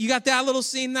you got that little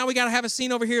scene. Now we got to have a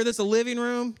scene over here that's a living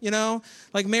room, you know?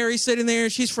 Like Mary's sitting there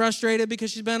and she's frustrated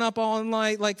because she's been up all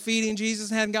night, like feeding Jesus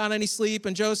and hadn't gotten any sleep.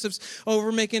 And Joseph's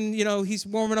over making, you know, he's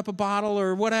warming up a bottle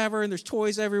or whatever. And there's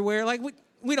toys everywhere. Like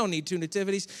we don't need two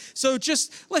nativities. So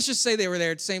let's just say they were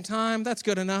there at the same time. That's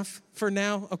good enough for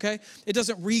now, okay? It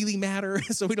doesn't really matter,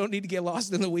 so we don't need to get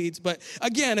lost in the weeds. But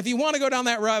again, if you want to go down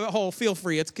that rabbit hole, feel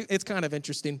free. It's kind of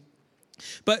interesting.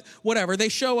 But whatever, they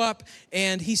show up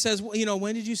and he says, well, you know,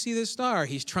 when did you see this star?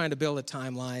 He's trying to build a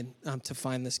timeline to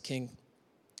find this king.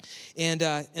 And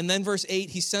then verse 8,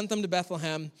 he sent them to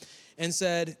Bethlehem and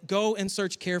said, go and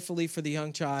search carefully for the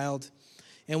young child.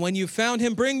 And when you found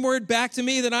him, bring word back to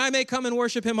me that I may come and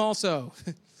worship him also.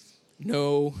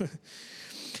 No.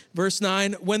 Verse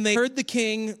 9, when they heard the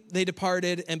king, they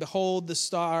departed, and behold, the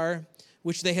star,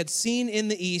 which they had seen in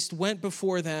the east, went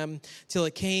before them till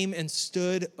it came and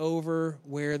stood over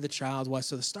where the child was.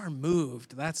 So the star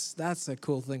moved. That's a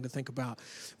cool thing to think about,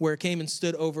 where it came and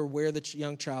stood over where the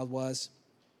young child was.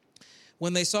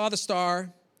 When they saw the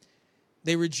star,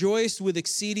 they rejoiced with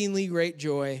exceedingly great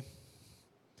joy.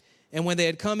 And when they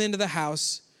had come into the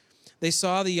house, they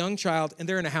saw the young child, and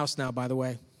they're in a house now, by the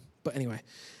way. But anyway,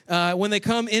 when they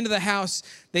come into the house,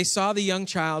 they saw the young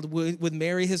child with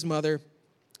Mary, his mother,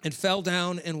 and fell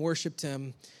down and worshiped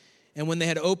him. And when they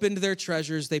had opened their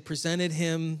treasures, they presented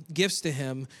him gifts to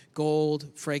him, gold,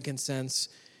 frankincense,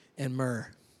 and myrrh.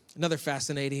 Another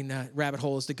fascinating rabbit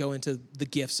hole is to go into the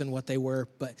gifts and what they were.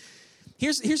 But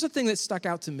here's the thing that stuck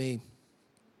out to me.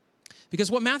 Because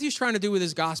what Matthew's trying to do with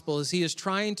his gospel is he is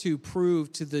trying to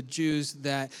prove to the Jews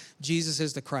that Jesus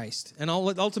is the Christ. And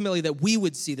ultimately that we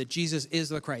would see that Jesus is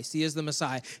the Christ. He is the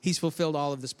Messiah. He's fulfilled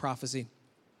all of this prophecy.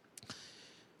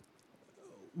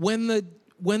 When the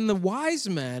wise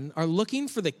men are looking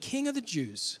for the King of the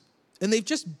Jews, and they've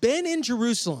just been in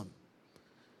Jerusalem,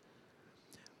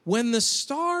 when the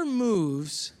star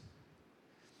moves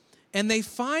and they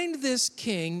find this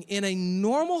king in a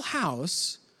normal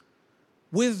house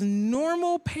with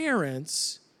normal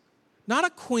parents, not a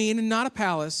queen and not a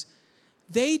palace,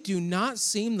 they do not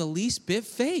seem the least bit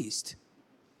fazed.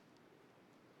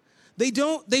 They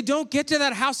don't get to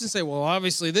that house and say, well,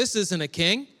 obviously this isn't a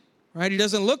king, right? He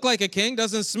doesn't look like a king,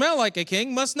 doesn't smell like a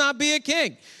king, must not be a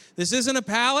king. This isn't a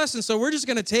palace, and so we're just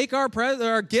going to take our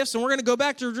gifts and we're going to go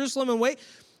back to Jerusalem and wait.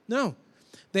 No.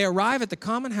 They arrive at the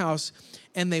common house,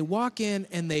 and they walk in,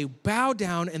 and they bow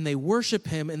down, and they worship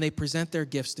him, and they present their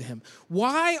gifts to him.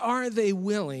 Why are they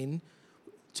willing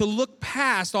to look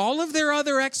past all of their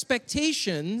other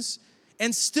expectations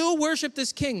and still worship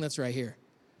this king that's right here?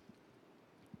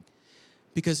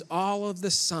 Because all of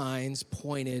the signs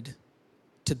pointed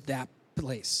to that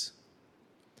place.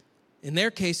 In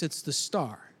their case, it's the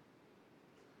star.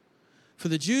 For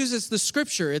the Jews, it's the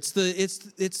scripture. It's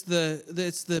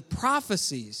the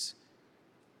prophecies.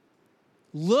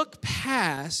 Look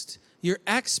past your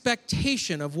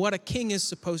expectation of what a king is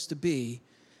supposed to be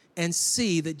and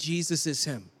see that Jesus is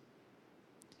him.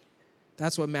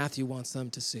 That's what Matthew wants them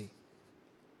to see.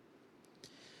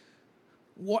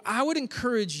 What I would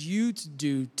encourage you to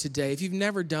do today, if you've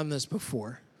never done this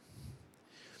before,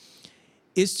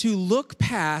 is to look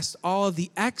past all of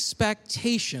the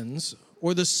expectations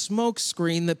or the smoke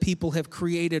screen that people have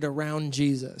created around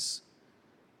Jesus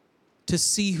to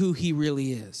see who he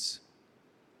really is.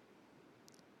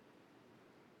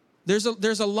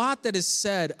 There's a lot that is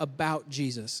said about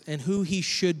Jesus and who he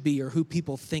should be or who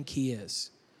people think he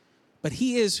is. But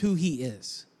he is who he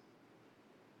is.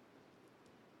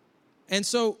 And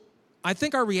so I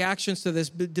think our reactions to this,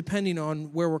 depending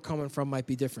on where we're coming from, might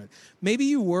be different. Maybe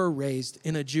you were raised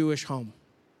in a Jewish home.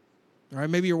 All right,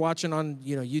 maybe you're watching on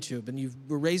YouTube and you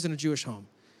were raised in a Jewish home.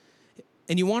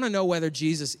 And you want to know whether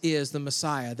Jesus is the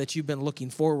Messiah that you've been looking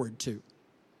forward to.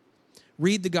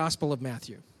 Read the Gospel of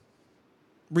Matthew.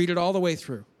 Read it all the way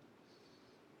through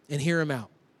and hear him out.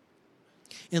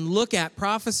 And look at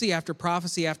prophecy after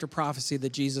prophecy after prophecy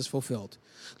that Jesus fulfilled.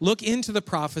 Look into the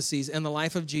prophecies and the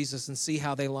life of Jesus and see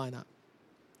how they line up.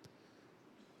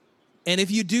 And if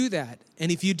you do that,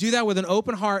 and if you do that with an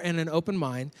open heart and an open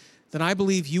mind, then I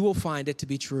believe you will find it to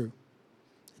be true.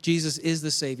 Jesus is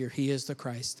the Savior. He is the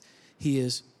Christ. He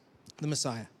is the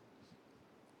Messiah.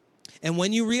 And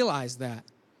when you realize that,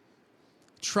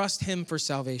 trust him for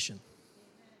salvation.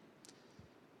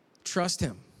 Trust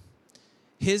him.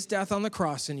 His death on the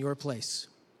cross in your place.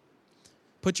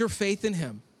 Put your faith in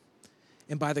him.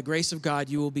 And by the grace of God,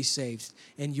 you will be saved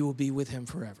and you will be with him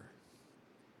forever.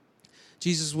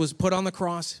 Jesus was put on the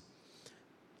cross.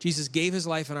 Jesus gave his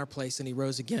life in our place and he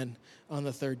rose again on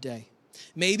the third day.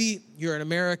 Maybe you're an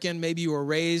American, maybe you were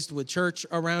raised with church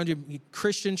around you,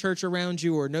 Christian church around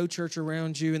you or no church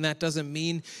around you, and that doesn't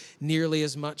mean nearly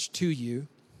as much to you.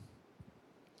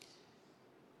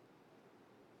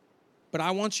 But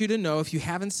I want you to know, if you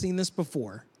haven't seen this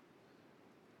before,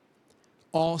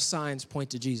 all signs point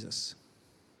to Jesus.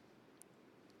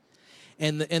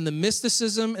 And the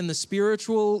mysticism and the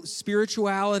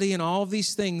spirituality and all of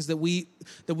these things that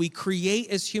we create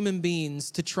as human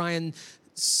beings to try and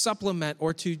supplement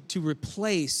or to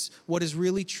replace what is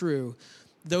really true,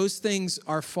 those things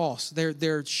are false.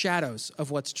 They're shadows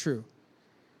of what's true.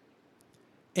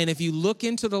 And if you look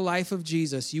into the life of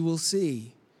Jesus, you will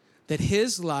see that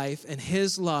his life and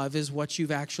his love is what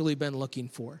you've actually been looking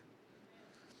for.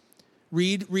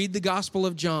 Read the Gospel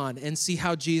of John and see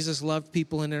how Jesus loved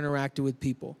people and interacted with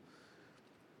people.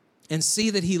 And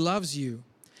see that he loves you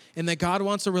and that God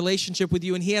wants a relationship with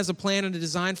you and he has a plan and a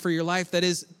design for your life that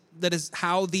is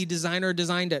how the designer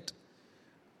designed it.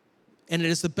 And it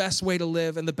is the best way to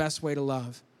live and the best way to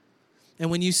love. And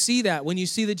when you see that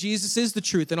Jesus is the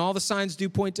truth and all the signs do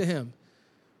point to him,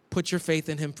 put your faith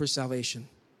in him for salvation.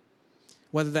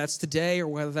 Whether that's today or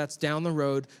whether that's down the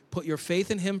road, put your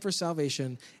faith in him for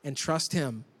salvation and trust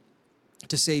him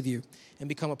to save you and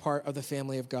become a part of the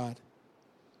family of God.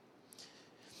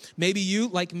 Maybe you,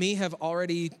 like me, have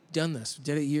already done this,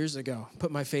 did it years ago,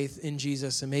 put my faith in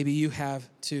Jesus, and maybe you have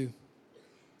too.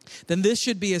 Then this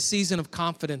should be a season of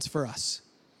confidence for us.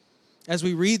 As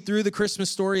we read through the Christmas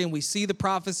story and we see the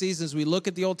prophecies, as we look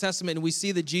at the Old Testament and we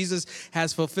see that Jesus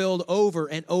has fulfilled over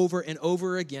and over and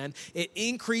over again, it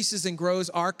increases and grows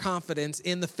our confidence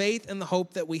in the faith and the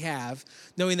hope that we have,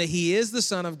 knowing that he is the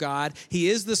Son of God, he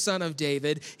is the Son of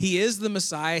David, he is the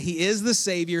Messiah, he is the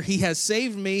Savior, he has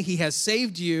saved me, he has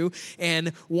saved you,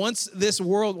 and once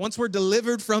we're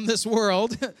delivered from this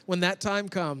world, when that time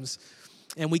comes,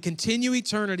 and we continue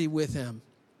eternity with him,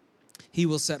 he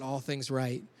will set all things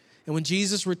right. And when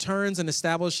Jesus returns and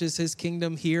establishes his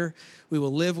kingdom here, we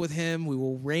will live with him, we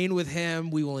will reign with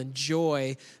him, we will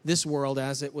enjoy this world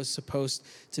as it was supposed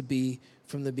to be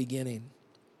from the beginning.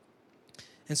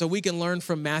 And so we can learn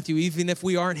from Matthew, even if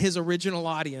we aren't his original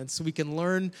audience, we can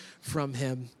learn from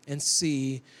him and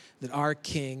see that our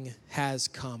King has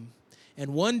come.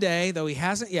 And one day, though he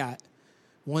hasn't yet,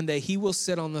 one day he will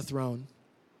sit on the throne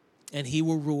and he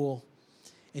will rule.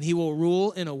 And he will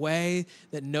rule in a way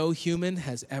that no human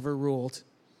has ever ruled.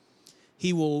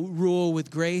 He will rule with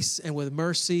grace and with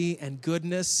mercy and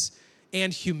goodness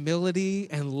and humility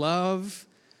and love.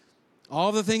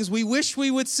 All the things we wish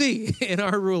we would see in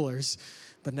our rulers,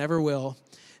 but never will,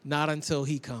 not until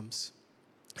he comes.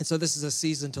 And so this is a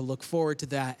season to look forward to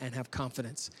that and have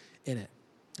confidence in it.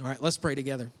 All right, let's pray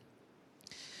together.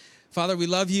 Father, we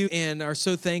love you and are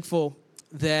so thankful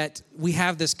that we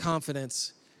have this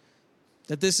confidence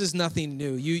that this is nothing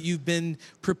new. You've been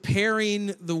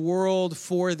preparing the world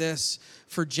for this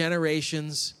for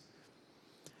generations.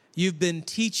 You've been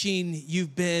teaching,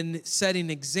 you've been setting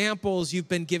examples, you've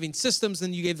been giving systems,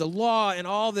 and you gave the law and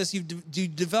all this. You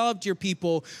developed your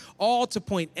people all to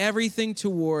point everything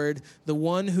toward the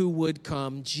one who would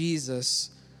come, Jesus,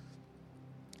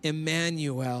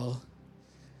 Emmanuel,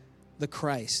 the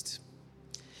Christ.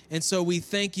 And so we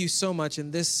thank you so much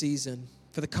in this season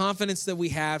for the confidence that we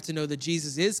have to know that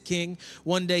Jesus is King.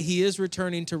 One day he is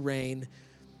returning to reign,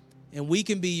 and we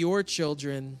can be your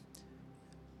children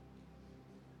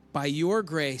by your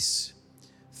grace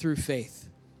through faith.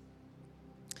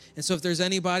 And so if there's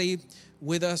anybody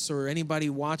with us or anybody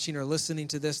watching or listening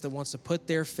to this that wants to put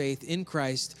their faith in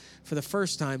Christ for the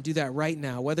first time, do that right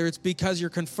now. Whether it's because you're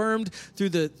confirmed through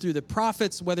the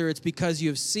prophets, whether it's because you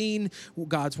have seen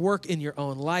God's work in your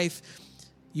own life,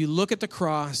 you look at the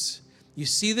cross, you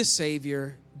see the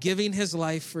Savior giving his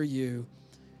life for you,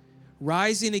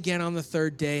 rising again on the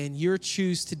third day, and you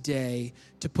choose today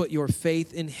to put your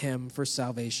faith in him for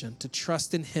salvation, to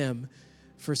trust in him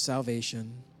for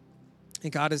salvation.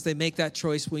 And God, as they make that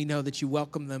choice, we know that you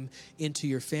welcome them into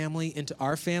your family, into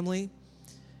our family.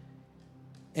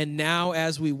 And now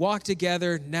as we walk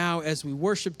together, now as we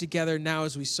worship together, now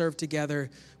as we serve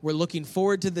together, we're looking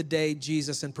forward to the day,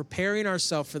 Jesus, and preparing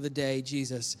ourselves for the day,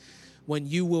 Jesus, when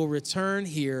you will return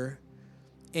here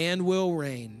and will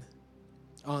reign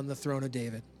on the throne of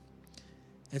David.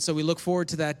 And so we look forward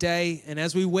to that day. And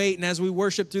as we wait and as we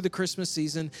worship through the Christmas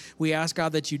season, we ask,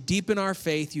 God, that you deepen our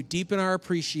faith, you deepen our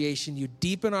appreciation, you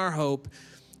deepen our hope,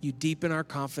 you deepen our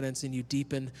confidence, and you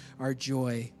deepen our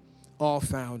joy, all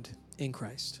found in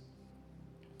Christ.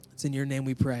 It's in your name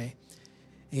we pray.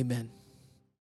 Amen.